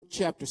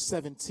chapter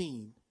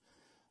 17.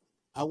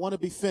 I want to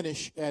be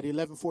finished at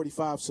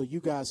 11:45 so you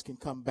guys can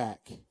come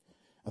back.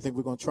 I think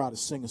we're going to try to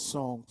sing a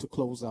song to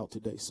close out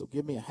today. So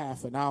give me a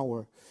half an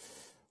hour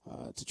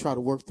to try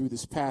to work through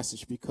this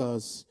passage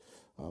because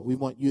we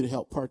want you to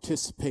help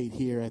participate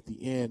here at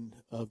the end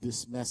of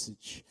this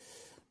message.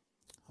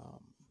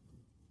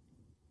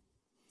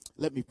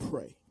 Let me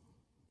pray.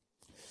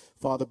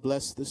 Father,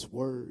 bless this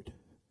word.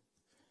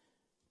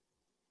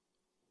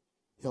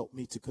 Help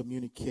me to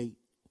communicate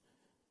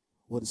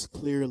what is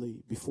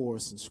clearly before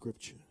us in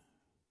Scripture.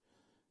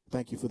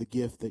 Thank you for the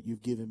gift that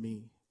you've given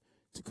me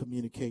to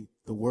communicate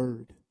the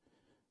word.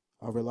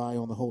 I rely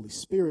on the Holy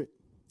Spirit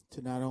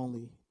to not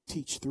only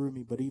teach through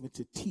me, but even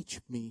to teach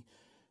me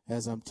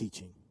as I'm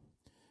teaching.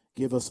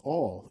 Give us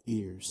all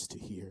ears to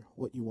hear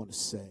what you want to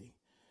say.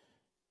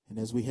 And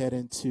as we head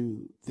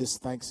into this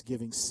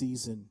Thanksgiving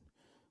season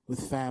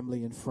with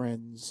family and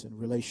friends and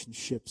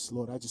relationships,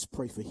 Lord, I just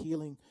pray for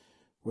healing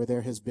where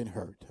there has been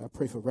hurt. I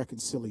pray for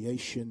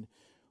reconciliation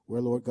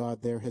where, Lord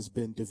God, there has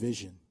been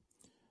division.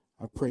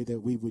 I pray that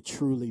we would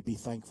truly be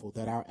thankful,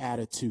 that our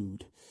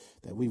attitude,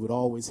 that we would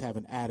always have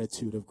an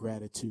attitude of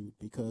gratitude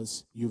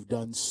because you've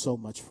done so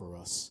much for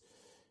us.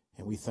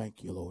 And we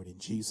thank you, Lord, in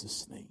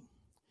Jesus' name.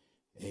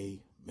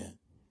 Amen.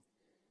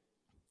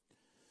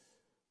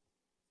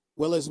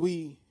 Well, as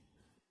we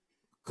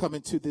come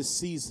into this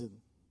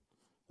season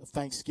of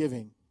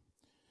Thanksgiving,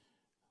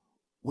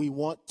 we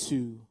want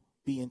to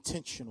be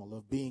intentional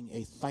of being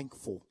a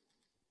thankful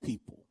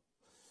people.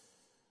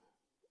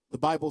 The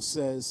Bible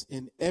says,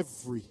 in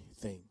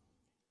everything,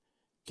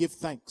 give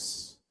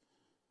thanks,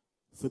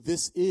 for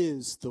this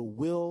is the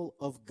will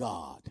of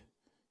God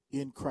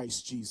in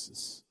Christ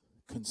Jesus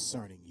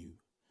concerning you.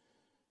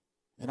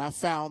 And I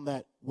found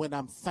that when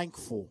I'm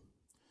thankful,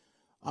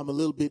 I'm a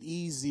little bit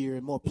easier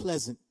and more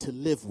pleasant to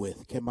live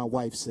with. Can my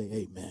wife say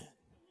amen?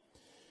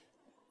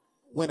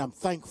 When I'm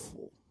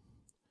thankful,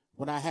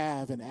 when I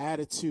have an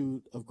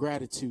attitude of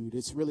gratitude,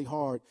 it's really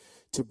hard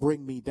to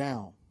bring me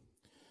down.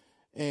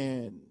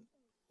 And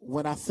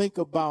when I think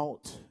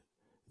about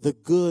the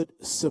Good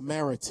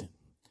Samaritan,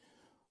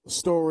 a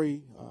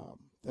story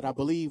that I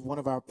believe one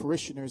of our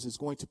parishioners is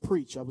going to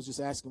preach. I was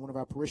just asking one of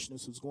our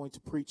parishioners who's going to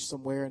preach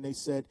somewhere, and they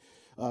said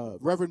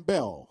Reverend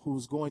Bell,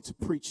 who's going to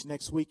preach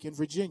next week in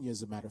Virginia,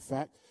 as a matter of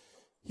fact,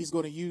 he's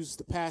going to use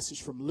the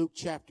passage from Luke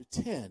chapter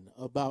 10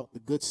 about the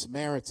Good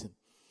Samaritan.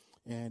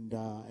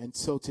 And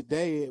so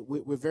today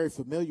we're very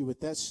familiar with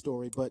that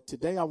story, but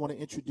today I want to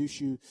introduce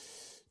you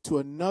to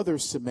another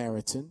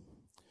Samaritan,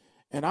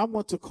 and I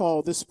want to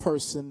call this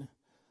person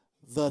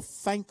the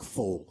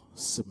Thankful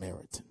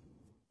Samaritan.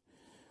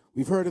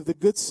 We've heard of the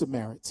Good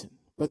Samaritan,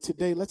 but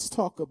today let's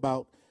talk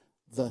about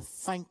the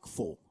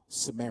Thankful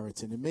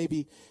Samaritan, and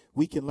maybe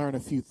we can learn a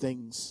few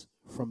things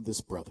from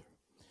this brother.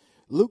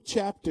 Luke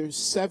chapter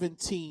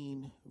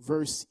 17,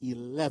 verse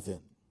 11.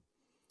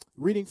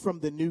 Reading from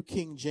the New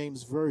King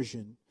James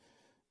Version,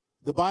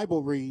 the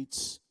Bible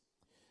reads,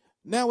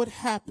 "Now it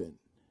happened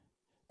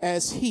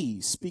as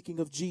he," speaking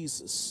of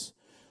Jesus,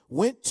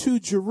 "went to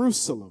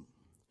Jerusalem,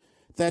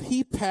 that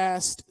he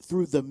passed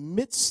through the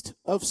midst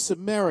of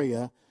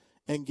Samaria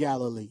and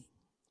Galilee."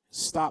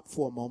 Stop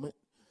for a moment.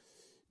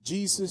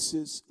 Jesus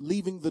is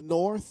leaving the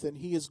north and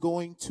he is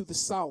going to the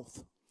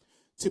south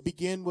to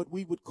begin what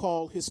we would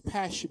call his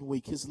Passion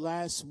Week, his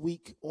last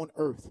week on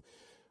earth,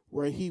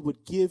 where he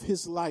would give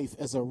his life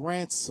as a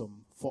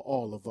ransom for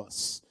all of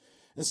us.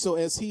 And so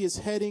as he is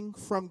heading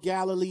from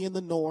Galilee in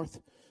the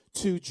north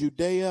to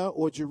Judea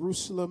or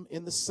Jerusalem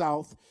in the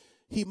south,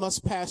 he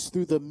must pass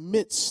through the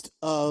midst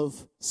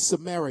of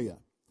Samaria.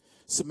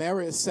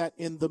 Samaria sat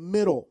in the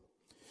middle.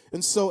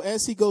 And so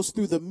as he goes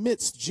through the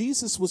midst,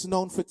 Jesus was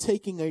known for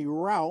taking a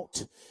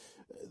route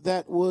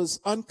that was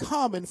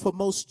uncommon for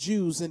most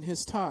Jews in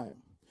his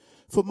time.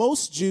 For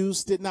most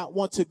Jews did not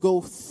want to go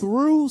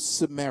through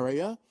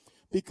Samaria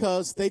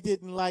because they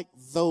didn't like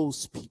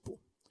those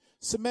people.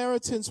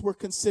 Samaritans were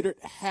considered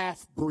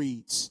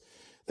half-breeds.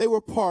 They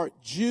were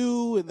part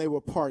Jew and they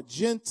were part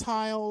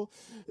Gentile.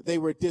 They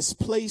were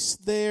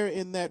displaced there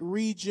in that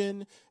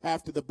region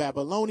after the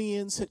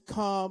Babylonians had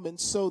come. And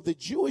so the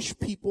Jewish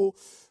people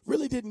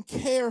really didn't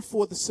care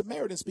for the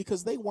Samaritans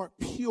because they weren't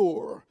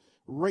pure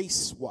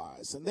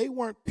race-wise and they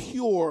weren't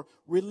pure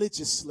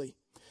religiously.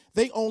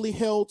 They only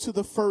held to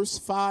the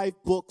first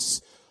 5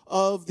 books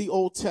of the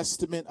Old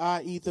Testament,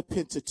 i.e. the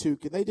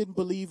Pentateuch, and they didn't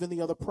believe in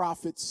the other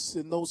prophets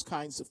and those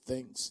kinds of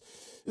things.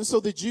 And so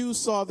the Jews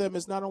saw them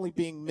as not only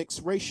being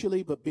mixed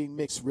racially, but being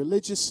mixed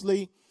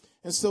religiously.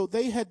 And so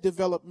they had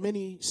developed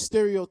many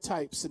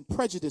stereotypes and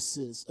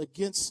prejudices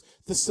against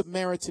the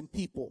Samaritan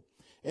people.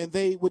 And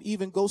they would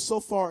even go so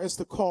far as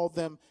to call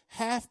them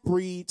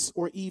half-breeds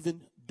or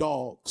even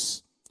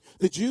dogs.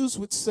 The Jews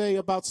would say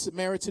about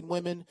Samaritan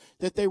women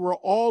that they were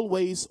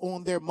always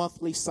on their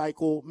monthly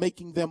cycle,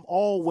 making them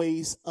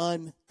always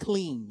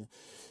unclean.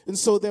 And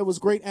so there was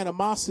great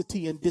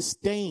animosity and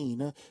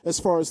disdain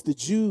as far as the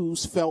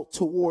Jews felt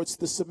towards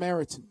the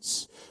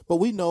Samaritans. But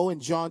we know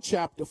in John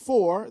chapter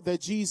 4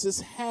 that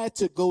Jesus had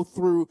to go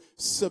through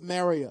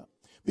Samaria.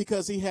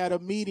 because he had a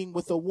meeting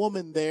with a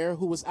woman there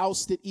who was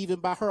ousted even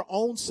by her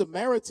own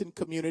Samaritan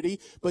community,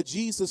 but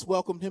Jesus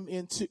welcomed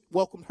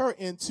her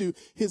into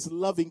his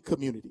loving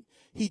community.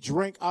 He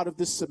drank out of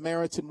this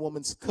Samaritan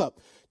woman's cup,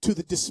 to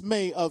the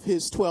dismay of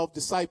his 12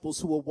 disciples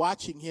who were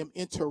watching him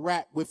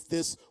interact with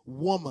this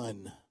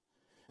woman.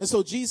 And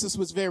so Jesus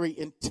was very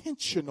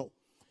intentional.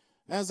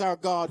 As our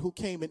God who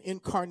came and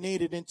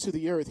incarnated into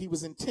the earth, he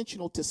was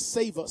intentional to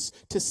save us,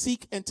 to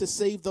seek and to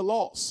save the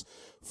lost,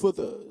 for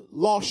the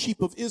lost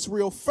sheep of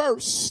Israel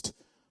first,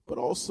 but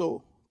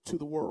also to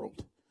the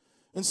world.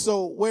 And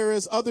so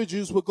whereas other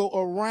Jews would go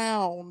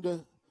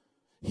around,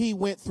 he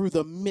went through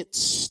the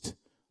midst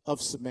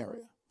of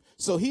Samaria.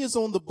 So he is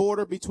on the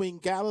border between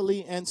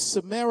Galilee and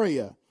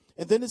Samaria.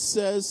 And then it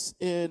says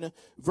in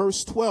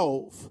verse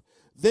 12,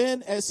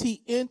 then as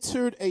he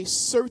entered a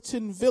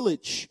certain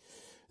village,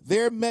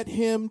 there met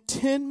him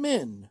 10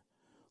 men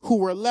who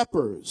were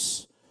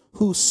lepers,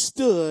 who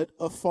stood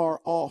afar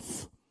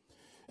off.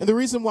 And the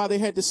reason why they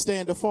had to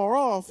stand afar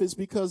off is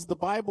because the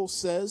Bible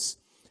says,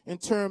 in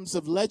terms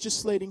of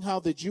legislating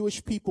how the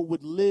Jewish people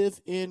would live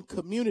in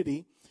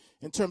community,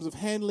 in terms of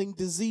handling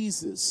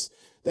diseases,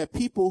 that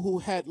people who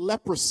had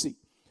leprosy,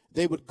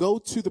 they would go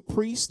to the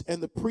priest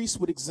and the priest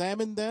would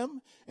examine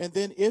them. And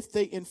then if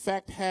they in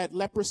fact had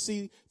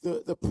leprosy,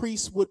 the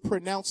priest would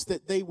pronounce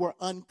that they were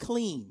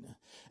unclean.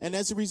 And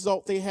as a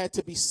result, they had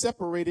to be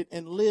separated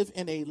and live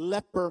in a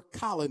leper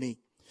colony.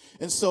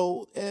 And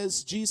so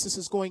as Jesus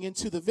is going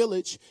into the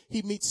village,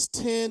 he meets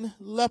 10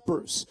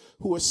 lepers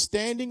who are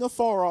standing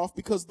afar off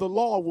because the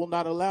law will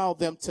not allow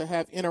them to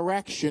have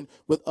interaction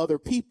with other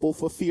people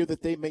for fear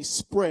that they may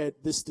spread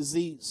this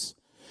disease.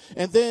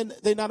 And then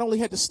they not only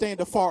had to stand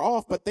afar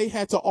off, but they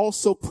had to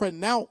also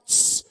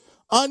pronounce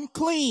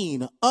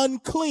unclean,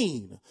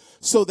 unclean,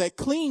 so that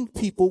clean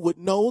people would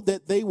know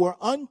that they were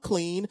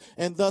unclean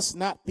and thus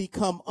not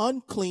become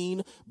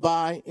unclean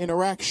by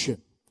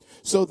interaction.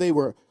 So they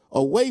were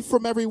away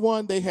from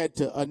everyone. They had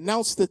to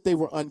announce that they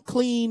were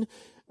unclean,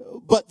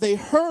 but they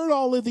heard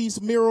all of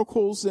these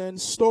miracles and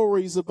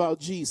stories about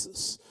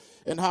Jesus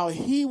and how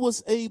he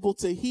was able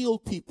to heal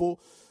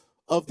people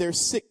of their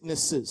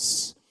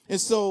sicknesses.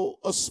 And so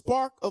a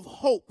spark of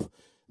hope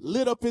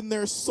lit up in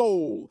their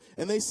soul,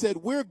 and they said,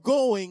 we're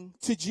going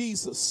to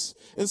Jesus.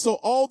 And so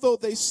although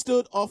they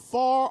stood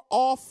afar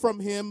off from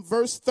him,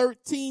 verse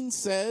 13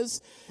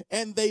 says,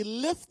 and they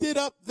lifted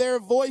up their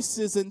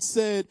voices and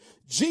said,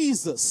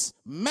 Jesus,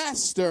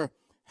 Master,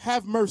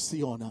 have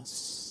mercy on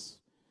us.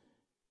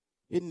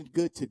 Isn't it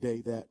good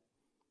today that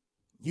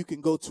you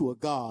can go to a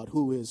God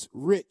who is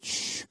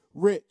rich,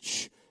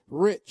 rich,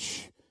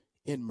 rich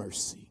in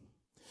mercy?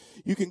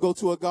 You can go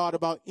to a God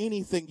about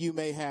anything you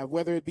may have,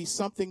 whether it be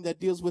something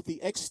that deals with the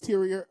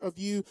exterior of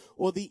you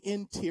or the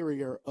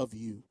interior of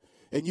you.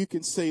 And you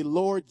can say,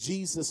 Lord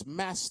Jesus,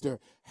 Master,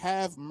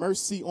 have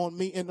mercy on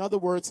me. In other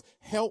words,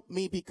 help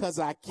me because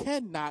I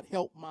cannot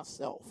help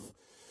myself.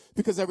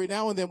 Because every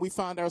now and then we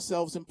find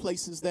ourselves in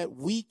places that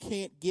we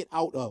can't get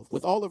out of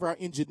with all of our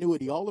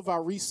ingenuity, all of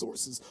our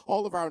resources,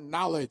 all of our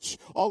knowledge,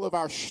 all of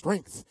our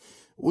strength.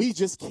 We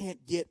just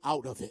can't get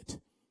out of it.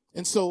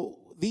 And so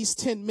these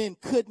 10 men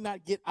could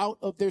not get out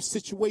of their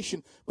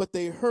situation, but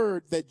they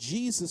heard that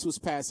Jesus was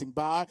passing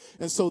by,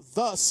 and so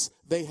thus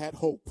they had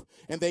hope.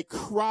 And they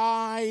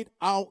cried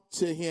out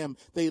to him.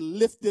 They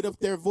lifted up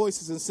their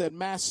voices and said,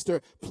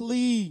 Master,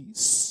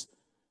 please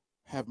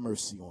have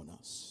mercy on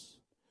us.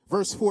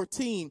 Verse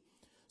 14,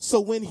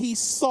 so when he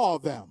saw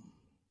them,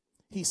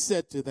 he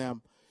said to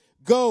them,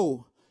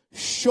 go,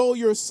 show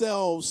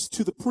yourselves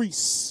to the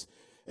priests.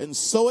 And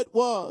so it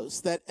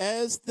was that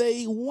as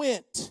they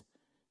went,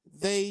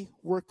 they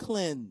were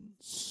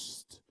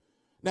cleansed.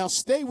 Now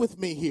stay with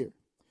me here,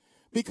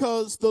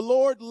 because the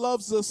Lord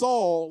loves us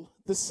all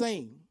the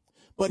same,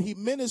 but he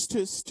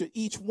ministers to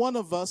each one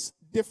of us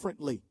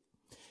differently.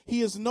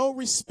 He is no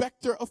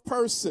respecter of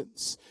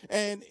persons,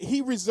 and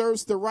he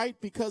reserves the right,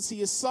 because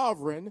he is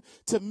sovereign,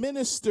 to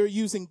minister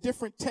using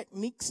different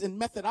techniques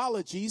and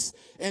methodologies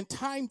and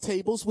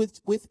timetables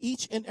with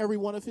each and every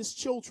one of his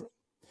children.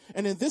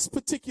 And in this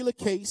particular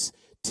case,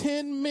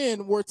 10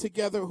 men were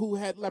together who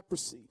had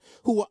leprosy,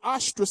 who were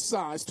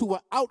ostracized, who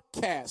were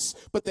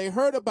outcasts, but they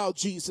heard about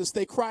Jesus.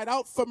 They cried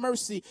out for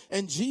mercy,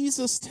 and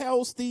Jesus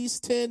tells these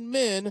 10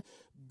 men,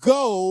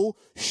 go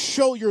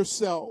show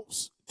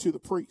yourselves to the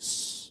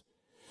priests.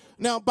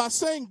 Now, by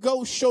saying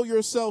go show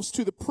yourselves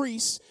to the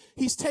priests,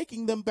 he's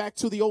taking them back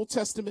to the Old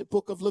Testament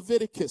book of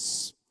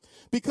Leviticus,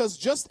 because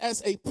just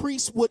as a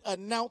priest would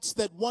announce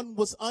that one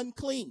was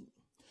unclean,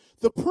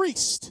 the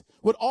priest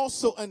would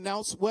also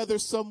announce whether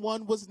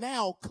someone was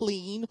now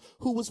clean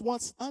who was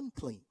once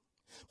unclean.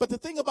 But the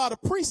thing about a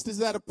priest is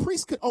that a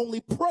priest could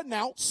only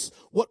pronounce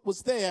what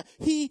was there.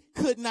 He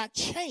could not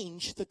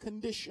change the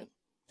condition.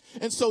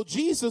 And so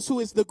Jesus,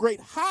 who is the great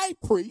high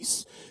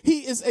priest, he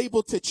is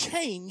able to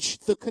change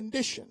the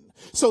condition.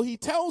 So he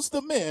tells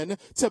the men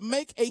to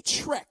make a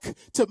trek,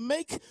 to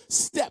make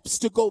steps,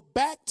 to go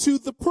back to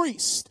the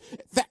priest,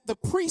 that the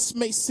priest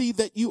may see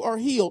that you are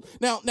healed.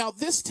 Now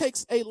this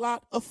takes a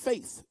lot of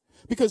faith,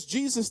 because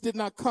Jesus did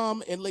not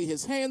come and lay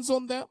his hands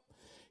on them.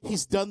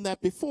 He's done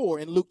that before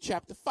in Luke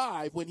chapter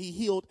 5 when he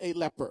healed a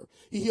leper.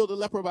 He healed a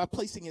leper by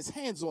placing his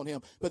hands on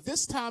him. But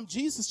this time,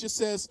 Jesus just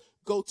says,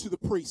 go to the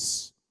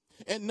priests.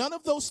 And none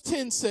of those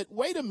 10 said,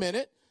 wait a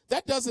minute.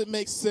 That doesn't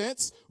make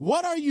sense.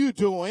 What are you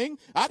doing?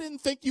 I didn't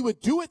think you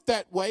would do it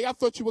that way. I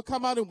thought you would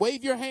come out and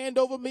wave your hand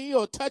over me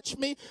or touch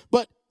me.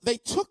 But they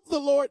took the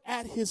Lord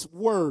at his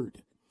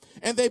word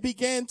and they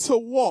began to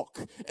walk.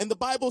 And the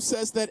Bible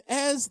says that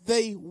as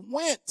they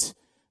went,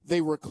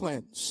 they were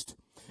cleansed.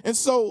 And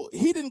so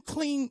he didn't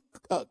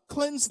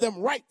cleanse them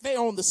right there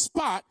on the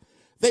spot.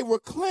 They were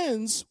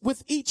cleansed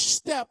with each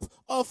step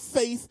of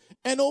faith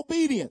and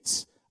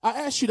obedience. I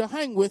ask you to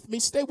hang with me.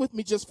 Stay with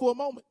me just for a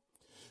moment.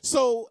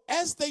 So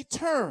as they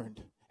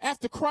turned,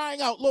 after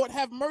crying out, Lord,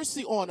 have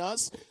mercy on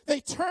us,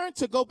 they turned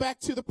to go back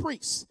to the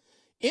priests,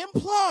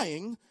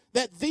 implying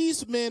that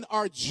these men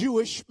are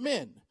Jewish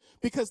men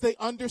because they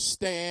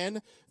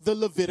understand the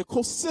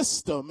Levitical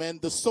system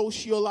and the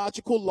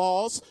sociological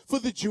laws for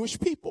the Jewish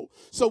people.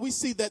 So we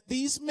see that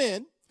these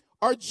men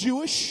are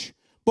Jewish,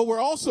 but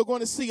we're also going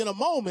to see in a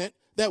moment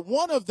that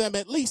one of them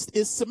at least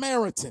is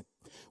Samaritan,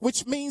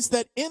 which means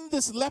that in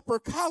this leper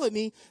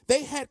colony,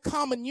 they had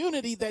common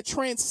unity that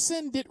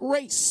transcended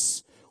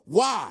race.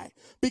 Why?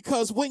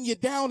 Because when you're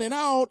down and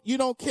out, you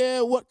don't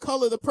care what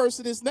color the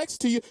person is next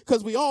to you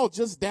because we all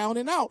just down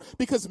and out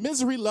because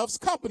misery loves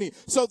company.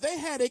 So they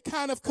had a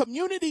kind of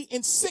community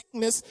in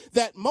sickness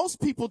that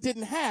most people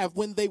didn't have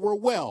when they were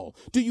well.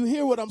 Do you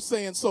hear what I'm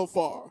saying so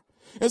far?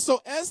 And so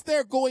as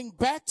they're going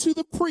back to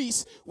the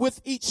priest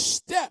with each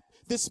step,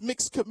 this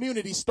mixed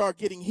community start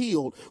getting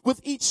healed.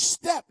 With each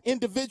step,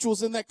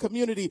 individuals in that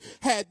community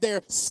had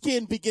their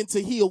skin begin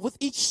to heal. With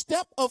each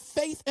step of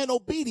faith and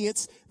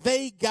obedience,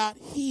 they got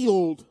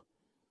healed.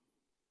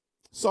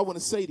 So I want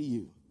to say to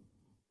you,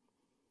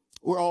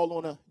 we're all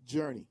on a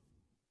journey.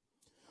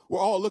 We're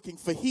all looking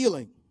for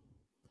healing.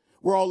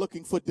 We're all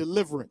looking for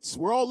deliverance.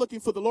 We're all looking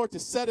for the Lord to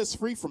set us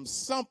free from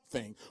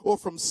something or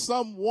from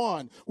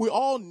someone. We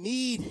all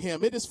need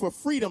him. It is for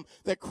freedom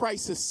that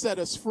Christ has set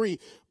us free.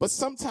 But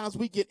sometimes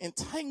we get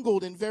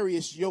entangled in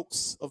various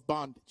yokes of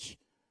bondage.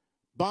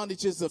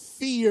 Bondages of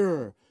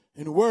fear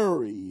and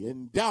worry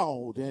and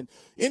doubt and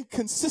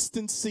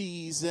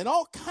inconsistencies and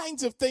all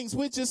kinds of things.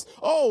 We're just,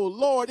 oh,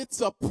 Lord, it's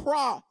a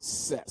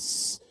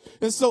process.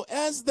 And so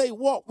as they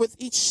walk with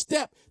each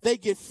step, they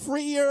get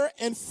freer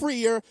and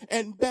freer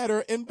and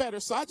better and better.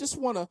 So I just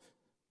want to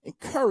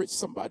encourage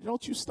somebody.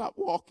 Don't you stop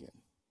walking.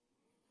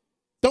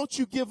 Don't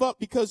you give up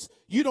because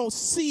you don't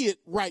see it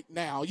right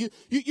now.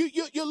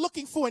 You're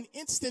looking for an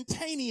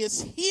instantaneous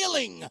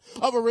healing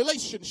of a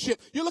relationship.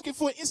 You're looking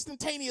for an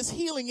instantaneous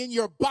healing in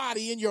your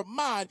body, in your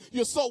mind,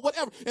 your soul,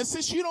 whatever. And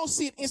since you don't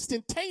see it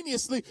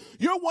instantaneously,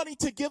 you're wanting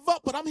to give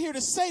up. But I'm here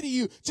to say to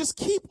you, just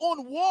keep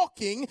on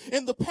walking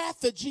in the path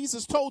that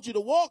Jesus told you to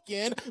walk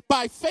in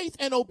by faith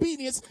and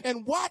obedience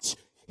and watch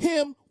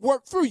him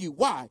work through you.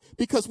 Why?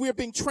 Because we're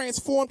being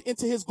transformed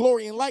into his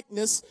glory and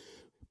likeness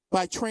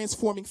by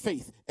transforming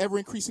faith, ever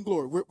increasing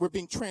glory. We're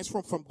being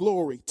transformed from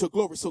glory to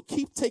glory. So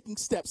keep taking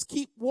steps,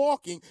 keep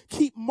walking,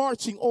 keep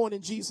marching on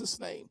in Jesus'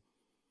 name.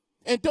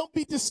 And don't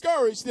be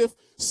discouraged if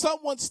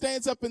someone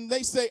stands up and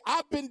they say,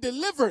 I've been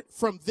delivered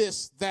from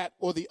this, that,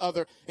 or the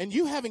other, and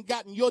you haven't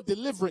gotten your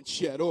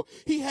deliverance yet, or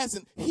he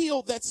hasn't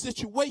healed that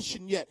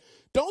situation yet.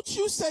 Don't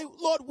you say,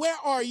 Lord, where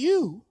are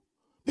you?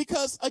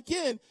 Because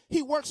again,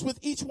 he works with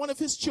each one of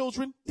his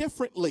children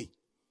differently.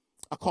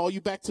 I call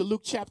you back to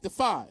Luke chapter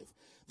 5.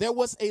 There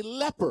was a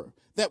leper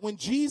that when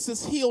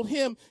Jesus healed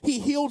him, he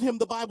healed him,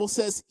 the Bible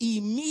says,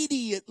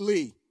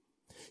 immediately.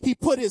 He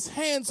put his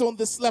hands on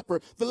this leper.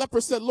 The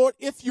leper said, Lord,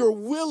 if you're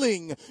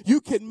willing,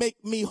 you can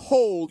make me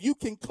whole. You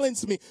can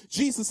cleanse me.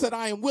 Jesus said,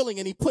 I am willing.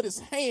 And he put his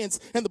hands,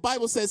 and the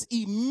Bible says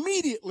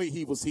immediately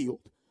he was healed.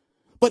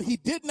 But he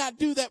did not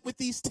do that with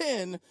these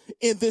 10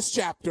 in this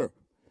chapter.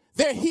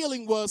 Their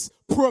healing was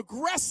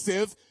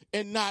progressive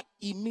and not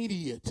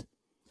immediate.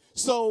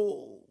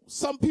 So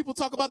some people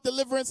talk about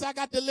deliverance. I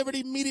got delivered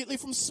immediately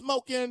from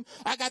smoking.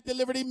 I got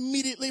delivered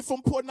immediately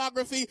from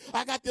pornography.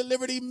 I got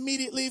delivered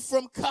immediately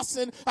from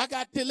cussing. I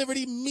got delivered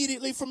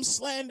immediately from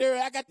slander.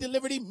 I got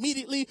delivered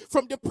immediately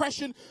from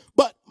depression.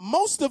 But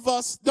most of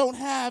us don't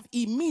have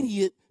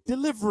immediate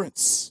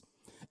deliverance.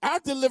 Our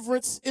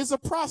deliverance is a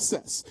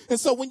process. And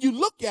so when you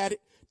look at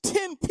it,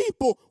 10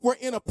 people were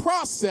in a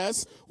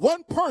process.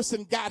 One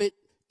person got it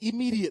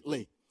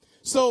immediately.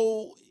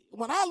 So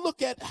when I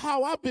look at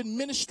how I've been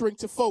ministering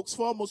to folks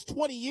for almost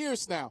 20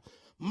 years now,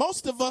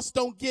 most of us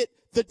don't get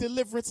the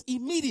deliverance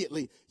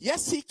immediately.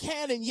 Yes, he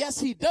can, and yes,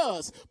 he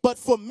does. But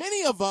for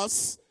many of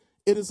us,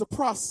 it is a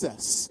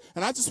process.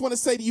 And I just want to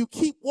say to you,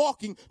 keep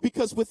walking,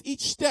 because with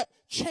each step,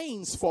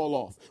 chains fall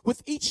off.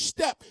 With each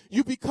step,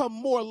 you become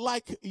more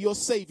like your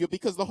Savior,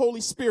 because the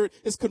Holy Spirit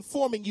is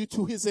conforming you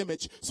to his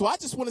image. So I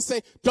just want to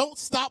say, don't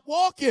stop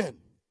walking.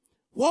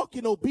 Walk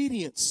in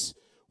obedience.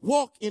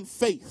 Walk in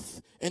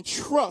faith and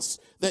trust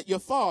that your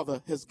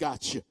Father has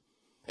got you.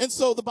 And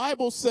so the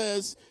Bible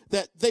says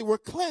that they were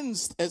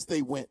cleansed as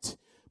they went.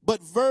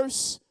 But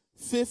verse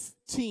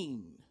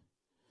 15,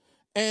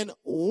 and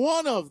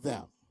one of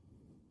them,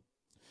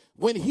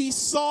 when he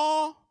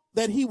saw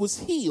that he was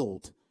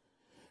healed,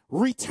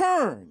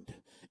 returned,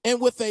 and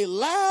with a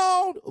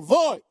loud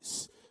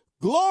voice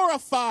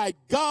glorified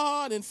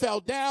God and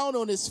fell down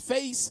on his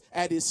face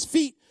at his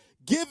feet,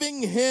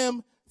 giving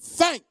him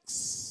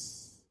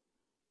thanks.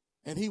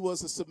 And he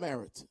was a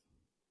Samaritan.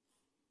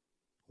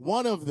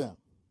 One of them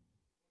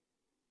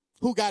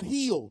who got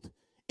healed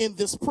in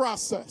this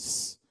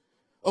process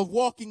of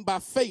walking by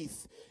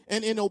faith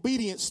and in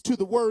obedience to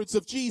the words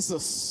of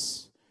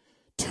Jesus,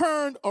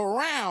 turned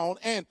around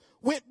and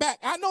went back.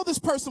 I know this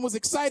person was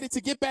excited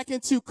to get back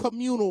into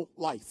communal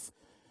life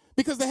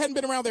because they hadn't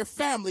been around their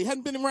family,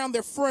 hadn't been around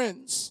their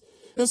friends.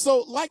 And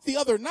so like the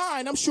other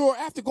 9, I'm sure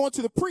after going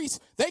to the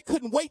priest, they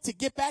couldn't wait to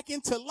get back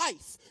into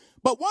life.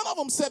 But one of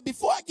them said,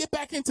 before I get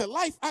back into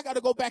life, I got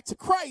to go back to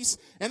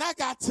Christ, and I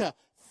got to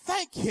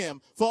thank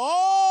him for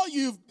all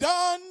you've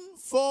done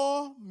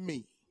for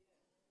me.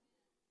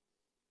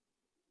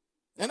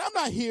 And I'm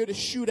not here to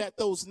shoot at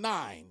those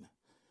 9,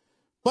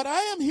 but I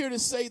am here to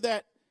say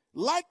that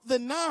like the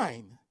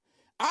 9,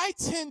 I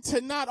tend to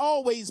not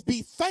always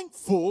be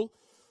thankful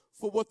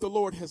for what the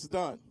Lord has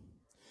done.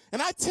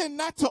 And I tend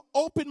not to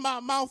open my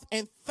mouth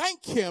and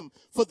thank him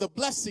for the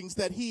blessings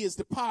that he is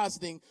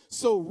depositing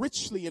so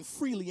richly and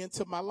freely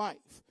into my life.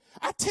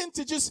 I tend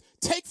to just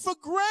take for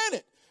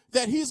granted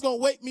that he's going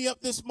to wake me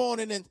up this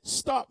morning and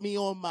start me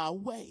on my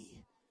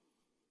way.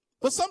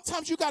 But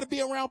sometimes you got to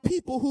be around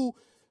people who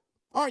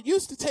aren't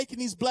used to taking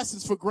these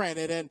blessings for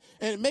granted,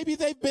 and maybe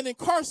they've been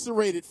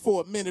incarcerated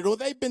for a minute, or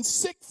they've been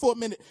sick for a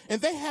minute,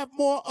 and they have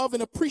more of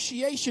an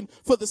appreciation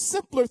for the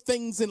simpler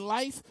things in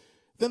life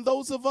than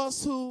those of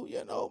us who,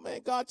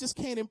 man, God just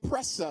can't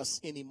impress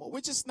us anymore.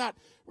 We're just not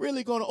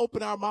really going to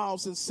open our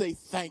mouths and say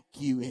thank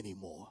you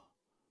anymore.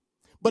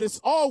 But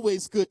it's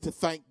always good to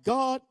thank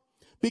God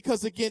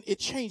because, again, it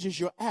changes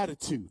your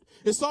attitude.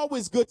 It's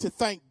always good to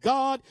thank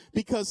God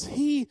because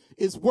he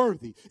is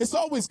worthy. It's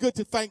always good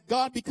to thank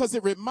God because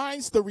it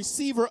reminds the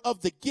receiver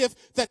of the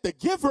gift that the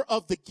giver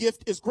of the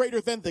gift is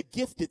greater than the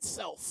gift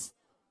itself.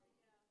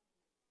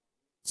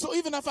 So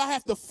even if I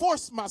have to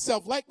force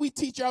myself, like we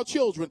teach our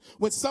children,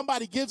 when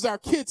somebody gives our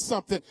kids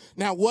something,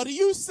 now what do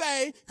you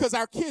say? Because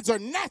our kids are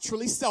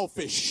naturally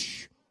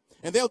selfish.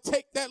 And they'll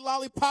take that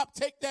lollipop,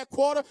 take that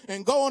quarter,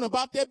 and go on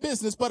about their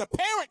business. But a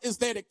parent is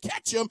there to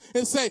catch them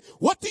and say,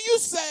 what do you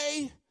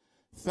say?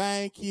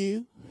 Thank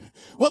you.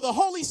 Well, the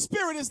Holy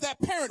Spirit is that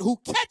parent who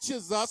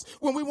catches us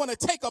when we want to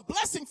take a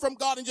blessing from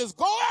God and just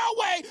go our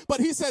way.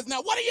 But he says,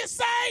 now what do you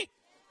say?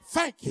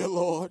 Thank you,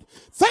 Lord.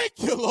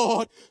 Thank you,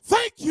 Lord.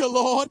 Thank you,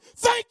 Lord.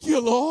 Thank you,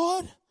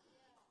 Lord.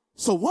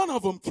 So one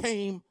of them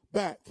came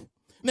back.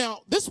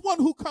 Now, this one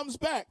who comes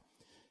back,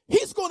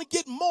 he's going to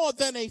get more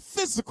than a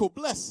physical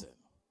blessing.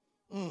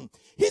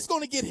 He's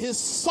going to get his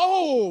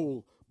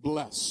soul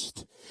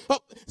blessed.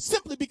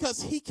 Simply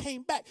because he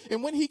came back.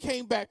 And when he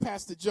came back,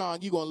 Pastor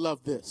John, you're going to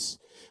love this.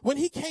 When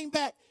he came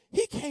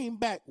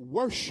back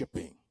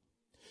worshiping.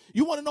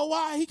 You want to know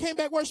why he came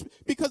back worshiping?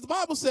 Because the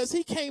Bible says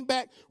he came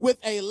back with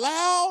a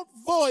loud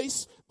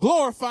voice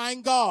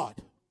glorifying God.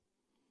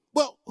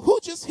 Well, who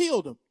just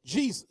healed him?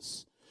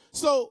 Jesus.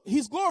 So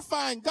he's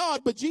glorifying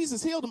God, but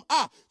Jesus healed him.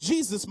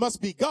 Jesus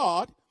must be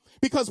God.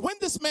 Because when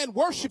this man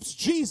worships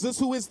Jesus,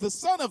 who is the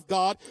Son of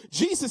God,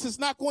 Jesus is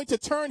not going to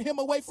turn him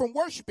away from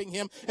worshiping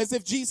him as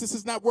if Jesus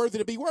is not worthy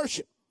to be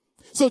worshiped.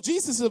 So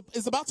Jesus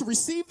is about to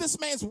receive this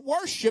man's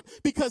worship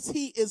because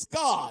he is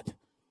God.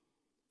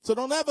 So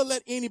don't ever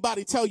let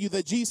anybody tell you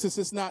that Jesus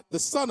is not the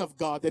Son of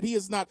God, that he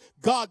is not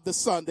God the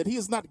Son, that he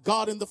is not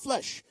God in the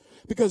flesh.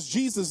 Because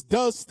Jesus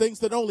does things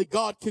that only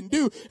God can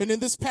do. And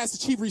in this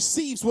passage, he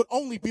receives what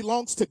only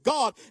belongs to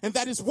God, and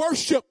that is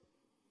worship.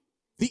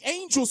 The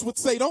angels would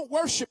say, don't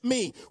worship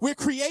me. We're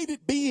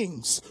created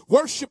beings.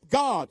 Worship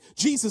God.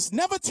 Jesus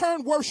never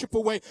turned worship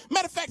away.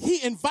 Matter of fact,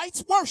 he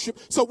invites worship.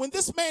 So when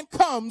this man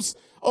comes,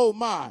 oh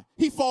my,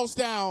 he falls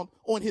down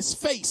on his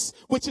face,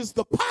 which is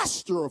the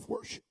posture of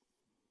worship.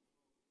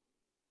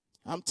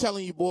 I'm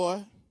telling you,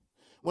 boy,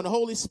 when the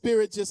Holy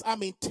Spirit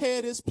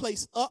tear this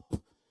place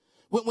up.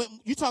 When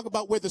you talk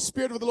about where the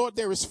Spirit of the Lord,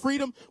 there is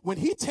freedom. When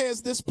he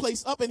tears this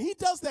place up, and he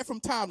does that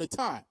from time to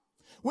time.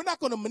 We're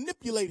not going to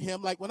manipulate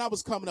him like when I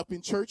was coming up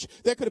in church.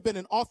 There could have been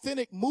an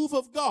authentic move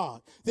of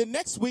God. Then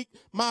next week,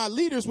 my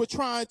leaders were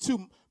trying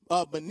to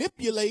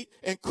manipulate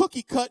and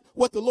cookie cut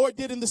what the Lord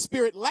did in the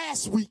Spirit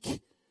last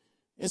week.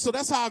 And so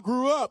that's how I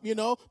grew up,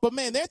 But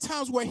man, there are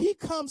times where he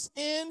comes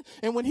in,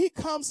 and when he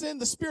comes in,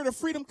 the Spirit of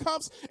freedom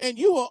comes, and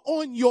you are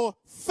on your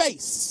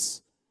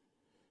face.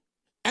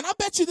 And I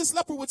bet you this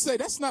leper would say,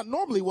 that's not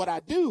normally what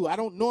I do. I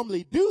don't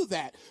normally do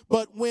that.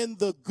 But when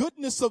the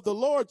goodness of the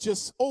Lord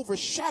just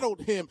overshadowed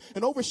him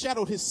and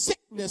overshadowed his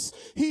sickness,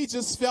 he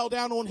just fell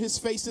down on his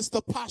face. It's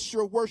the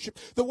posture of worship.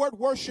 The word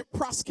worship,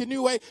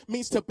 proskuneo,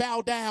 means to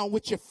bow down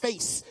with your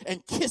face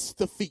and kiss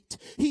the feet.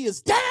 He is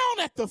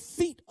down at the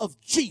feet of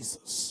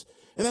Jesus.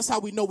 And that's how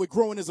we know we're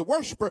growing as a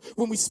worshiper,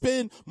 when we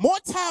spend more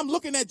time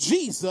looking at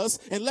Jesus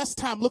and less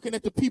time looking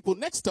at the people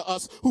next to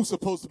us who's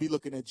supposed to be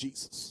looking at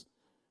Jesus.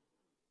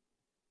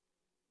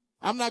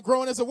 I'm not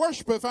growing as a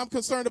worshiper if I'm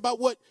concerned about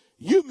what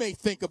you may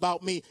think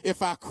about me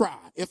if I cry,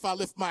 if I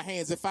lift my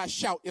hands, if I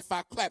shout, if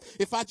I clap,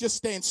 if I just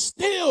stand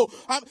still.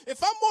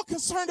 If I'm more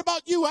concerned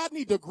about you, I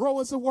need to grow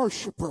as a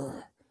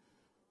worshiper.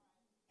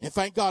 And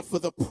thank God for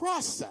the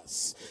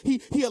process.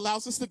 He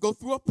allows us to go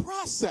through a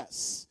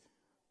process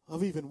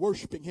of even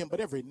worshiping him.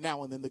 But every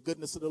now and then the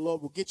goodness of the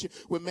Lord will get you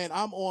when, man,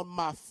 I'm on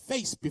my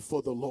face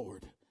before the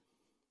Lord.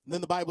 And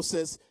then the Bible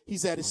says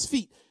he's at his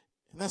feet.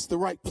 And that's the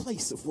right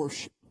place of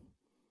worship.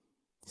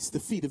 It's the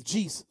feet of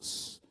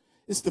Jesus.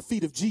 It's the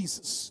feet of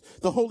Jesus.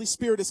 The Holy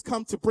Spirit has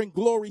come to bring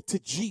glory to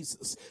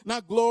Jesus.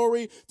 Not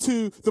glory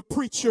to the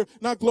preacher,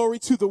 not glory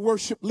to the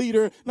worship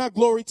leader, not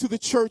glory to the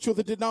church or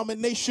the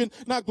denomination,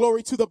 not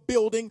glory to the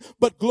building,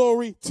 but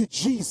glory to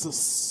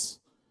Jesus.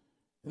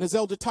 And as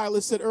Elder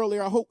Tyler said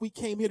earlier, I hope we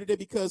came here today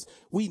because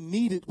we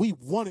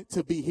wanted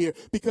to be here.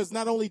 Because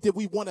not only did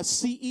we want to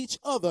see each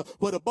other,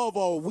 but above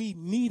all, we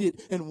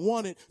needed and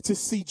wanted to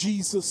see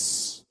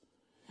Jesus.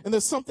 And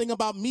there's something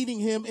about meeting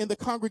him in the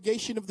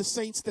congregation of the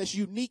saints that's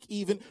unique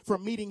even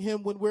from meeting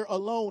him when we're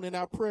alone in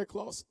our prayer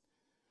closet.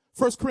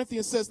 1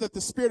 Corinthians says that the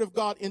Spirit of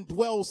God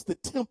indwells the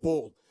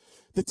temple.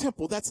 The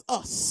temple, that's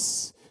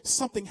us.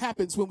 Something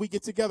happens when we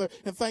get together.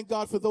 And thank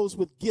God for those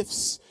with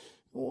gifts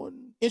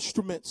on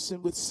instruments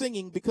and with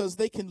singing, because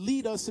they can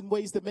lead us in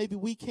ways that maybe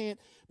we can't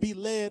be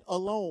led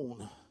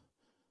alone.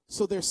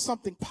 So there's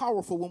something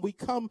powerful when we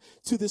come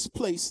to this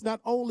place,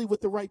 not only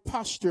with the right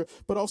posture,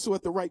 but also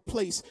at the right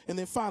place. And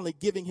then finally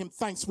giving him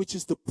thanks, which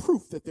is the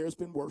proof that there's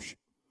been worship.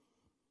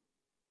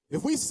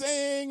 If we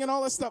sing and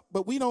all that stuff,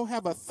 but we don't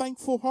have a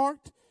thankful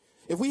heart,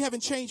 if we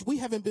haven't changed, we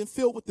haven't been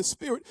filled with the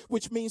Spirit,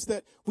 which means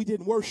that we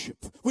didn't worship.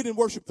 We didn't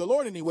worship the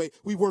Lord anyway.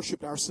 We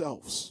worshiped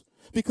ourselves.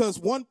 Because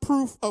one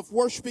proof of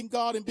worshiping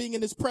God and being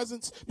in his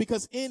presence,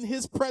 because in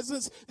his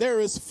presence there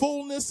is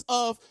fullness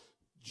of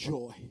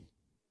joy.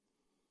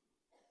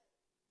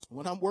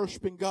 When I'm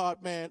worshiping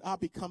God, man, I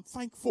become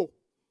thankful.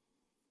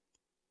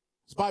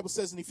 The Bible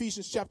says in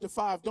Ephesians chapter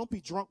 5, don't be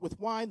drunk with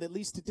wine that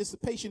leads to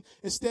dissipation.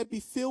 Instead, be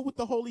filled with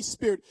the Holy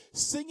Spirit,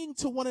 singing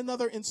to one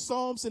another in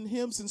psalms and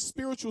hymns and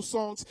spiritual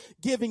songs,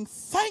 giving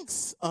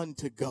thanks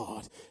unto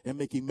God and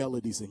making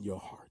melodies in your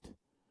heart.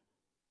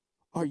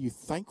 Are you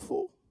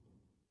thankful?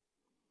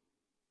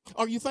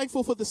 Are you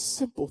thankful for the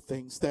simple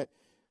things that,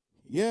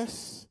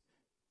 yes,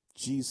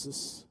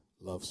 Jesus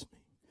loves me?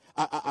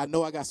 I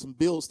know I got some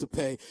bills to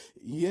pay.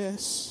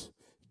 Yes,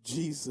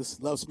 Jesus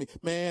loves me.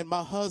 Man,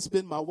 my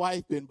husband, my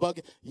wife been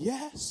bugging.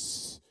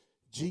 Yes,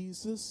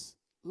 Jesus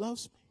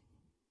loves me.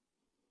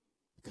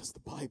 Because the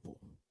Bible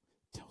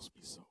tells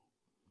me so.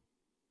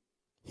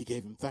 He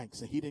gave him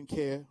thanks, and he didn't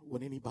care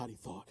what anybody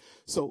thought.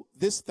 So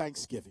this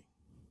Thanksgiving,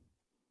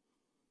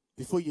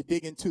 before you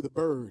dig into the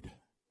bird,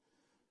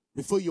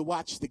 before you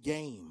watch the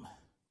game,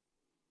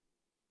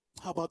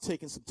 how about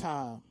taking some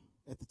time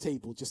at the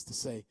table just to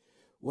say,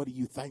 what are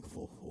you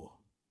thankful for?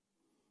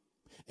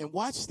 And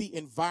watch the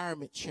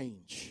environment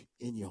change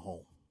in your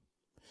home.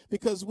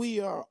 Because we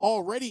are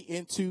already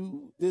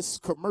into this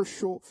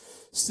commercial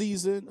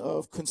season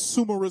of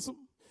consumerism.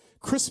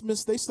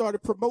 Christmas, they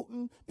started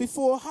promoting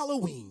before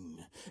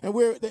Halloween. And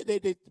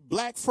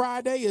Black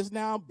Friday is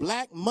now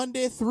Black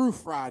Monday through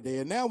Friday.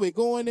 And now we're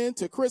going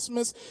into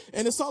Christmas.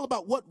 And it's all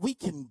about what we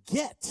can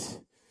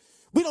get.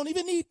 We don't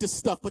even need this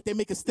stuff, but they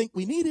make us think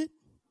we need it.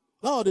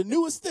 Oh, the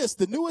newest this,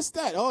 the newest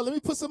that. Oh, let me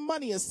put some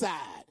money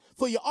aside.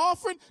 For your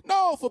offering?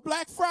 No, for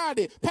Black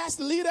Friday.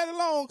 Pastor, leave that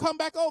alone. Come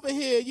back over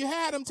here. You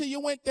had them till you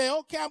went there.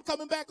 Okay, I'm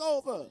coming back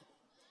over.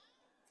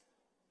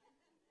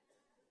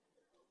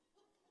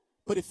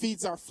 But it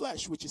feeds our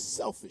flesh, which is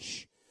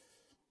selfish.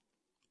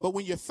 But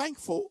when you're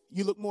thankful,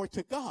 you look more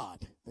to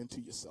God than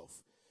to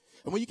yourself.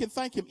 And when you can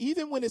thank him,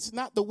 even when it's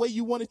not the way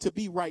you want it to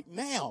be right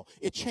now,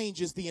 it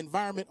changes the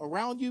environment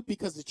around you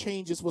because it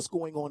changes what's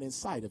going on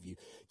inside of you.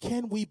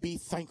 Can we be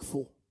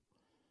thankful?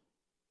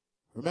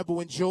 Remember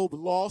when Job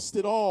lost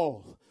it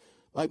all?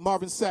 Like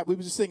Marvin Sapp, we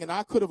were just singing,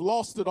 I could have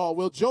lost it all.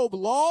 Well, Job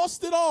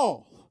lost it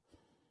all.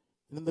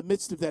 And in the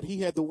midst of that,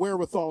 he had the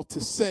wherewithal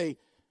to say,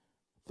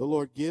 the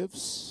Lord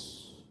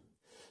gives,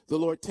 the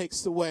Lord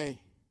takes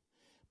away.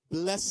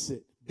 Blessed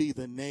be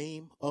the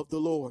name of the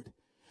Lord.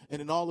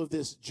 And in all of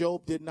this,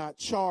 Job did not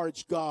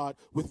charge God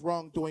with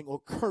wrongdoing or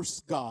curse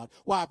God.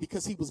 Why?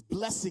 Because he was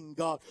blessing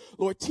God.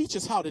 Lord, teach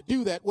us how to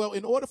do that. Well,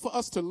 in order for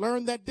us to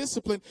learn that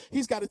discipline,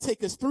 he's got to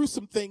take us through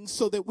some things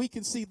so that we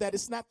can see that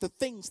it's not the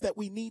things that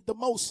we need the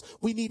most.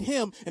 We need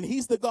him. And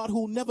he's the God who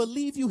will never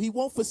leave you. He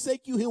won't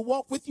forsake you. He'll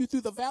walk with you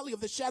through the valley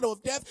of the shadow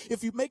of death.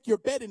 If you make your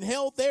bed in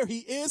hell, there he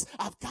is.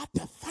 I've got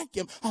to thank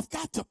him. I've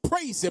got to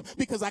praise him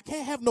because I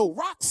can't have no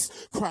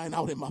rocks crying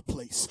out in my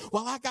place.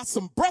 While I got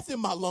some breath in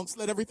my lungs,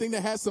 let everything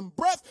that has some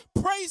breath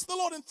praise the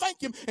Lord and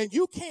thank him. And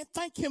you can't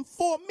thank him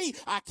for me.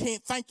 I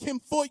can't thank him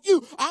for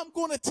you. I'm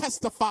going to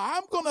testify.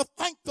 I'm going to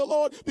thank the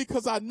Lord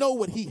because I know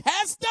what he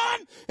has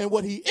done and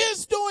what he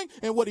is doing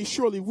and what he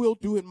surely will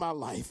do in my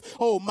life.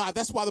 Oh my,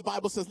 that's why the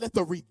Bible says, let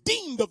the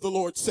redeemed of the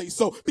Lord say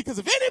so. Because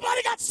if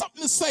anybody got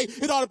something to say,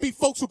 it ought to be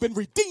folks who've been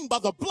redeemed by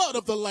the blood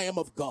of the Lamb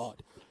of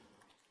God.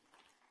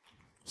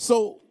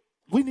 So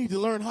We need to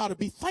learn how to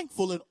be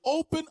thankful and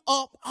open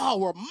up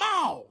our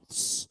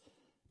mouths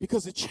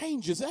because it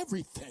changes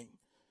everything.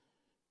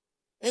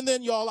 And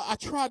then, y'all, I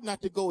tried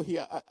not to go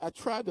here. I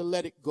tried to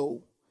let it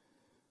go.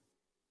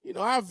 You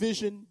know, our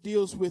vision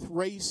deals with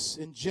race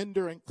and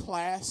gender and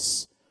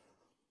class.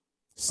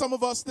 Some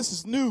of us, this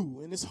is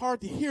new, and it's hard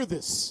to hear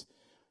this.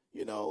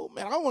 You know,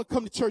 man, I don't want to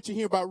come to church and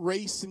hear about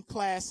race and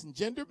class and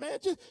gender. Man,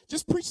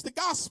 just preach the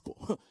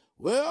gospel.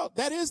 Well,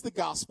 that is the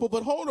gospel,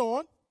 but hold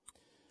on.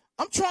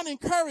 I'm trying to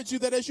encourage you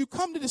that as you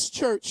come to this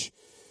church,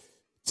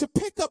 to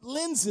pick up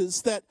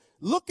lenses that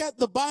look at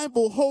the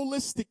Bible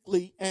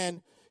holistically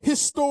and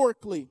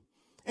historically,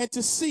 and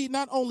to see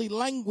not only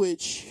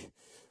language,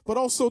 but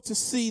also to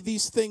see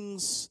these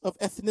things of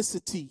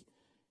ethnicity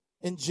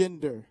and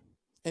gender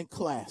and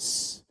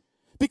class.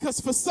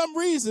 Because for some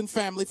reason,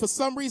 family,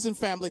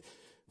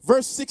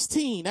 verse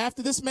 16,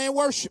 after this man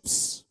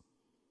worships,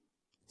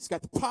 he's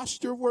got the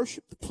posture of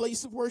worship, the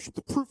place of worship,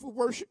 the proof of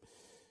worship.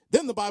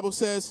 Then the Bible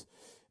says,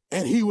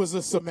 and he was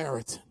a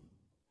Samaritan.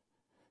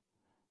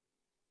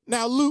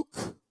 Now, Luke,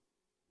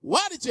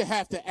 why did you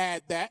have to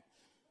add that?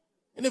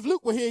 And if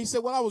Luke were here, he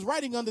said, well, I was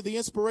writing under the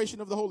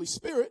inspiration of the Holy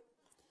Spirit.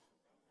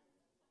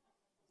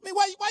 I mean,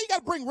 why you got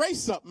to bring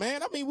race up,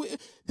 man? I mean,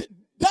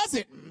 does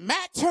it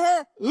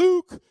matter,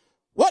 Luke,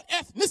 what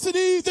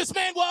ethnicity this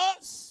man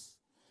was?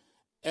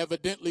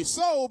 Evidently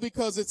so,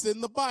 because it's in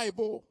the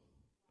Bible.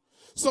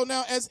 So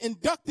now, as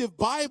inductive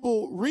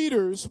Bible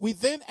readers, we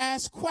then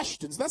ask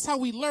questions. That's how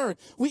we learn.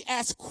 We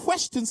ask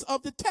questions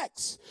of the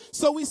text.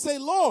 So we say,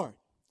 Lord,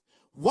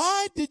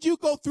 why did you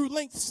go through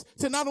lengths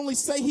to not only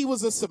say he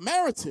was a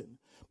Samaritan,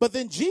 but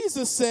then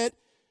Jesus said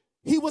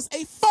he was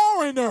a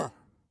foreigner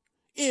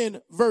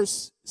in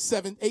verse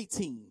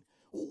 18.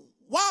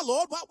 Why,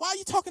 Lord? Why are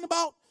you talking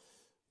about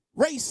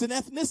race and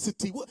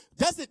ethnicity?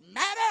 Does it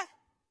matter?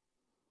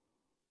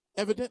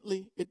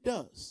 Evidently, it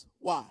does.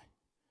 Why?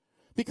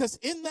 Because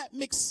in that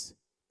mixed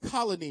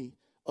colony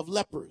of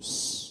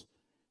lepers,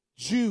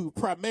 Jew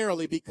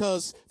primarily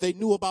because they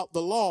knew about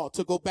the law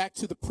to go back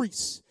to the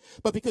priests,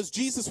 but because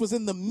Jesus was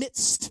in the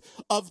midst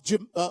of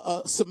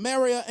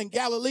Samaria and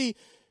Galilee,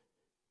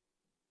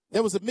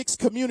 there was a mixed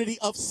community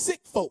of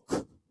sick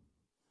folk.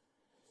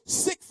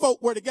 Sick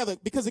folk were together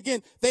because,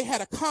 again, they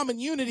had a common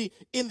unity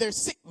in their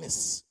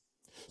sickness.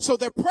 So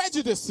their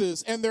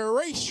prejudices and their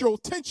racial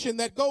tension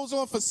that goes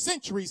on for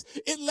centuries,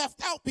 it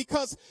left out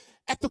because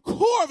at the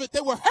core of it,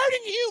 they were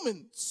hurting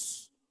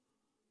humans.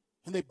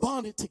 And they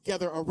bonded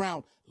together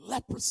around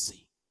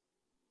leprosy.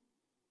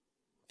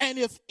 And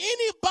if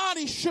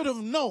anybody should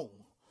have known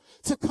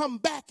to come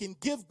back and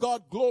give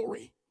God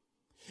glory,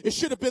 it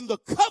should have been the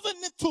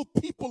covenantal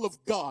people of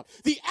God,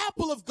 the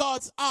apple of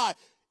God's eye,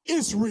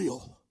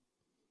 Israel.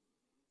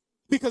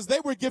 Because they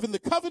were given the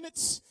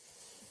covenants,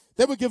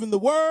 they were given the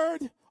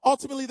word,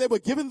 ultimately they were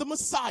given the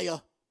Messiah.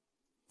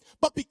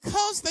 But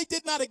because they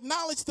did not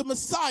acknowledge the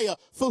Messiah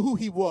for who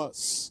he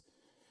was,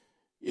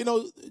 you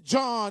know,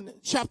 John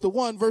chapter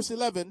 1, verse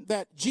 11,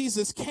 that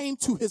Jesus came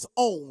to his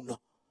own,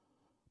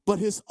 but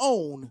his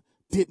own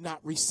did not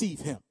receive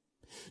him.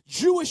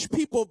 Jewish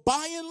people,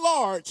 by and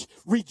large,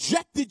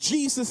 rejected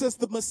Jesus as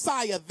the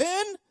Messiah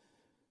then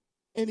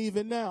and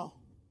even now.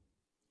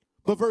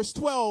 But verse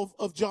 12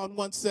 of John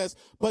 1 says,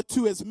 but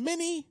to as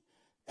many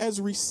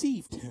as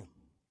received him,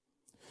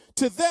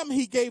 to them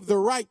he gave the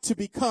right to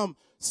become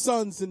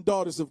sons and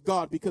daughters of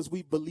God because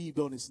we believed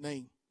on his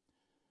name.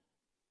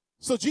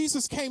 So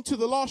Jesus came to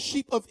the lost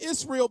sheep of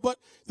Israel, but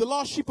the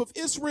lost sheep of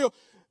Israel,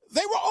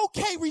 they were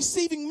okay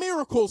receiving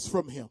miracles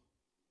from him.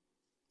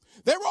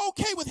 They were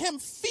okay with him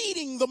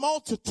feeding the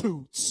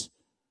multitudes,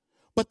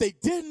 but they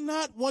did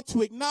not want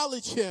to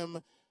acknowledge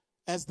him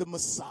as the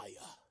Messiah.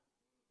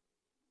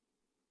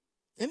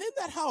 And isn't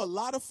that how a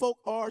lot of folk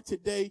are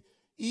today,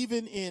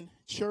 even in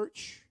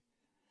church?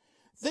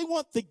 They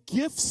want the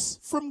gifts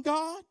from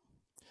God,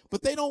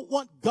 but they don't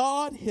want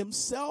God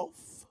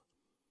himself.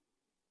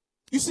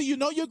 You see, you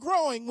know you're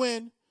growing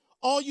when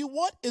all you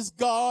want is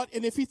God,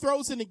 and if he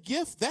throws in a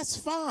gift, that's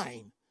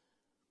fine.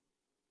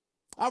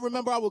 I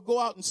remember I would go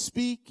out and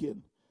speak,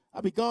 and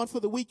I'd be gone for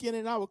the weekend,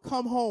 and I would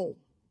come home.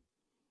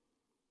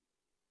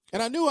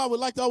 And I knew I would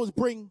like to always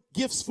bring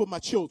gifts for my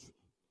children.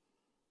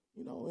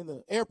 You know, in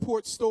the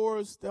airport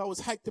stores, they always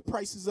hike the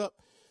prices up.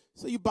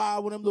 So you buy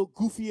one of them little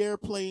goofy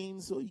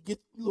airplanes, or you get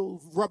little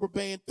rubber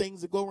band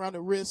things that go around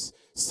the wrist.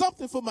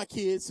 Something for my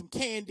kids, some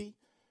candy.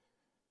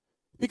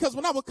 Because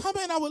when I would come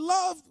in, I would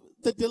love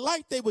the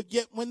delight they would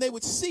get when they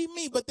would see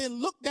me, but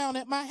then look down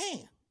at my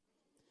hand.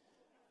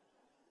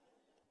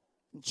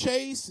 And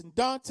Chase and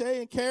Dante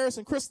and Karis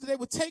and Krista, they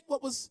would take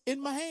what was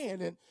in my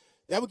hand, and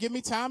that would give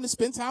me time to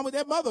spend time with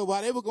their mother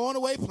while they were going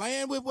away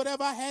playing with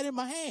whatever I had in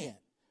my hand.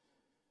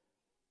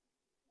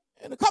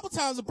 And a couple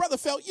times the brother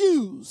felt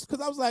used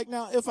because I was like,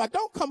 now, if I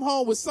don't come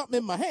home with something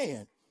in my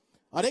hand,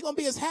 are they going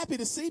to be as happy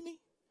to see me?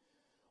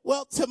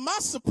 Well, to my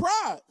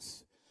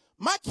surprise,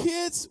 my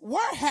kids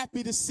were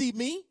happy to see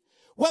me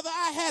whether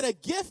I had a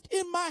gift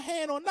in my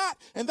hand or not.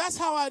 And that's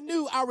how I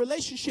knew our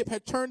relationship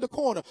had turned the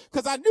corner,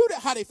 because I knew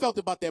that how they felt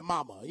about their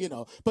mama,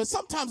 But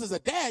sometimes as a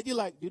dad, you're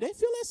like, do they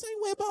feel that same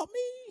way about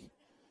me?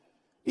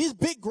 These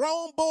big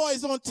grown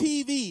boys on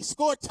TV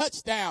score a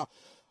touchdown.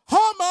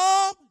 Huh,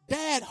 Mom?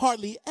 Dad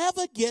hardly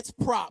ever gets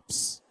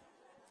props.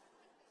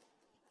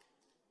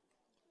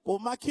 Well,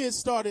 my kids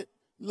started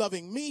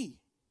loving me,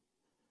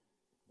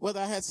 whether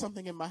I had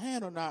something in my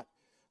hand or not.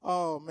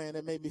 Oh, man,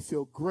 it made me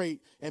feel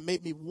great and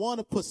made me want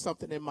to put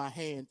something in my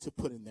hand to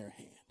put in their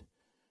hand.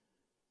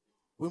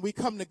 When we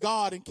come to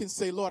God and can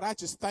say, Lord, I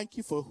just thank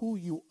you for who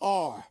you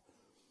are.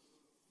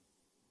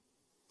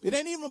 It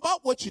ain't even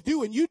about what you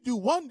do, and you do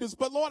wonders,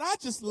 but Lord, I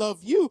just love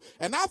you,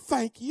 and I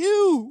thank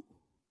you.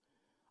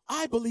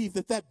 I believe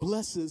that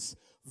blesses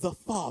the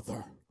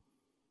Father.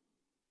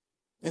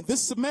 And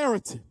this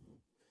Samaritan,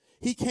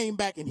 he came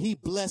back and he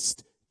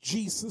blessed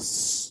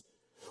Jesus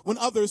when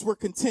others were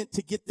content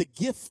to get the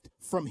gift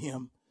from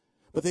him,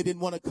 but they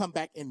didn't want to come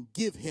back and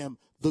give him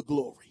the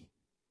glory.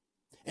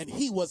 And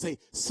he was a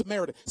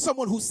Samaritan,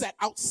 someone who sat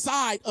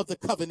outside of the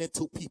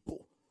covenantal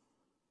people,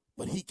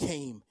 but he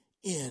came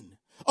in.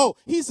 Oh,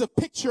 he's a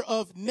picture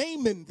of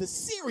Naaman the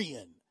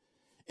Syrian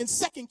in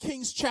 2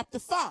 Kings chapter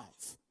 5,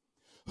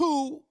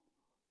 who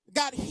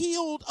got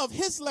healed of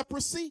his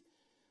leprosy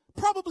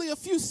probably a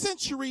few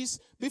centuries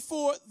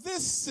before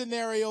this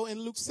scenario in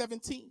Luke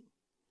 17.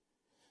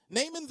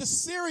 Naaman the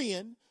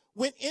Syrian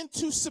went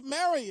into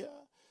Samaria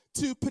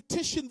to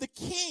petition the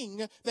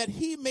king that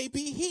he may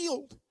be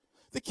healed.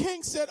 The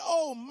king said,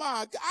 oh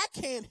my God, I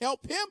can't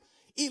help him.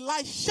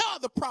 Elisha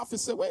the prophet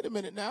said, wait a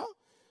minute now.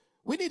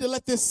 We need to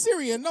let this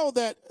Syrian know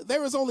that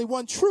there is only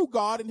one true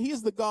God, and he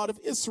is the God of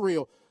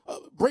Israel.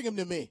 Bring him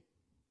to me.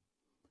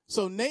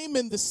 So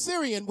Naaman the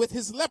Syrian, with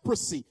his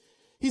leprosy,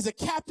 he's a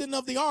captain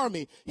of the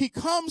army. He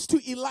comes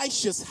to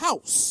Elisha's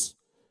house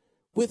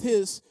with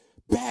his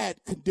bad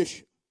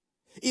condition.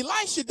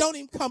 Elisha don't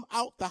even come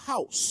out the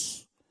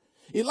house.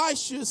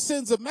 Elisha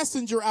sends a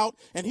messenger out,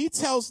 and he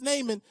tells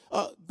Naaman,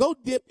 go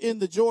dip in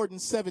the Jordan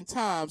 7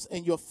 times,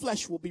 and your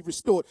flesh will be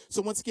restored.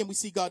 So once again, we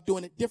see God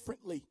doing it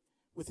differently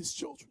with his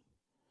children.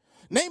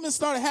 Naaman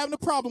started having a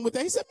problem with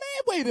that. He said,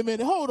 man, wait a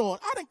minute, hold on.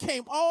 I done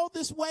came all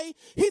this way.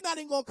 He's not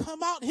even going to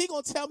come out. He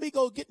going to tell me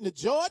go get in the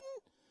Jordan?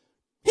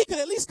 He could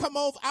at least come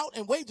over out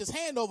and wave his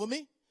hand over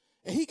me.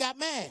 And he got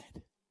mad.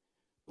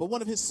 But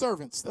one of his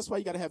servants, that's why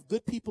you got to have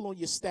good people on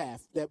your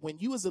staff, that when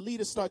you as a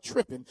leader start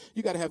tripping,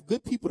 you got to have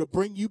good people to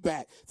bring you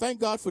back. Thank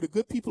God for the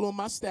good people on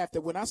my staff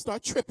that when I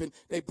start tripping,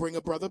 they bring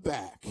a brother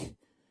back.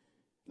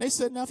 They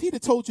said, now, if he'd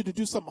have told you to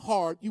do something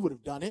hard, you would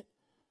have done it.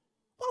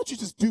 Why don't you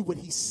just do what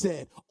he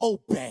said?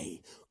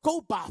 Obey.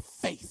 Go by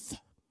faith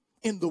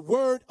in the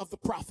word of the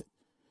prophet.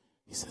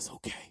 He says,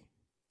 okay.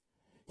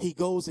 He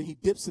goes and he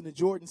dips in the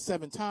Jordan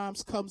 7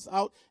 times, comes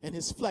out, and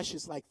his flesh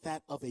is like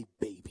that of a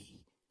baby.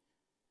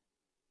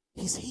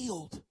 He's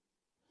healed.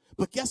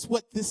 But guess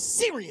what this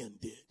Syrian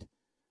did?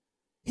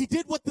 He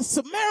did what the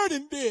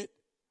Samaritan did.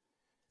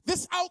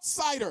 This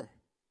outsider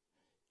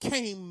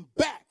came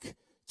back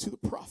to the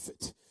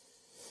prophet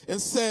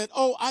and said,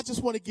 oh, I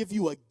just want to give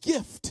you a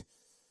gift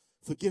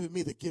for giving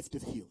me the gift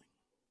of healing.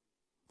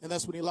 And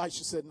that's when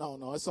Elisha said,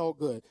 no, it's all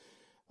good.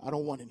 I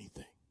don't want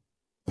anything.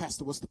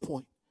 Pastor, what's the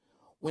point?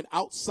 When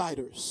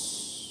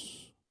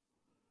outsiders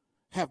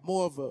have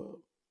more of a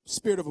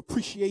spirit of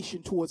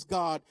appreciation towards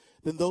God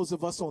than those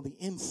of us on the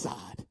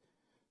inside,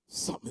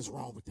 something is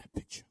wrong with that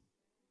picture.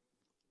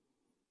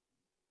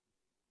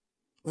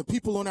 When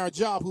people on our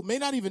job who may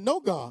not even know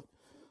God,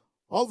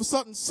 all of a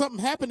sudden something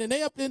happened and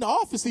they up in the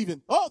office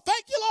even, oh,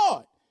 thank you,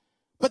 Lord.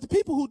 But the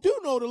people who do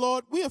know the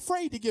Lord, we're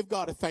afraid to give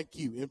God a thank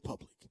you in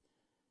public.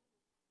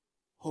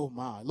 Oh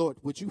my, Lord,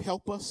 would you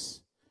help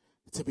us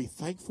to be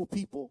thankful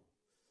people?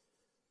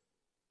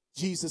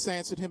 Jesus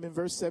answered him in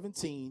verse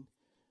 17,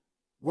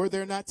 were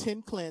there not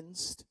 10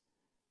 cleansed,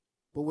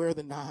 but where are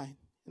the 9?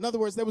 In other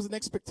words, there was an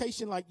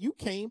expectation like you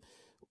came,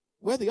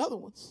 where are the other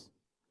ones?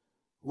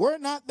 Were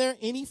not there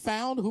any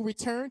found who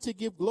returned to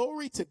give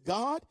glory to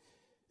God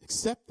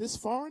except this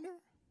foreigner?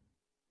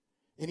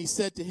 And he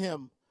said to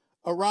him,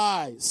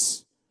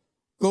 arise,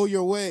 go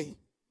your way.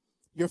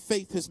 Your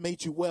faith has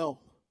made you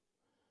well.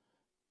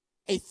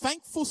 A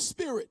thankful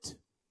spirit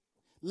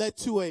led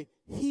to a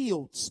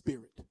healed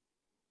spirit.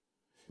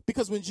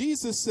 Because when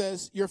Jesus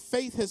says your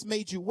faith has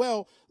made you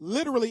well,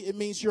 literally it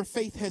means your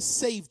faith has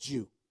saved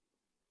you.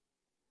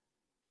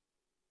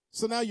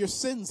 So now your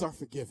sins are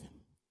forgiven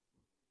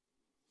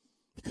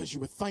because you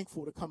were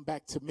thankful to come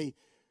back to me.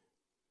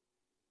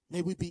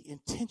 May we be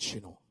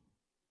intentional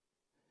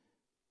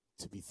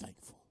to be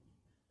thankful,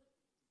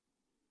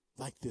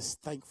 like this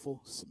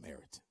thankful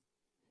Samaritan.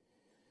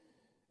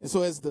 And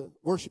so as the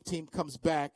worship team comes back,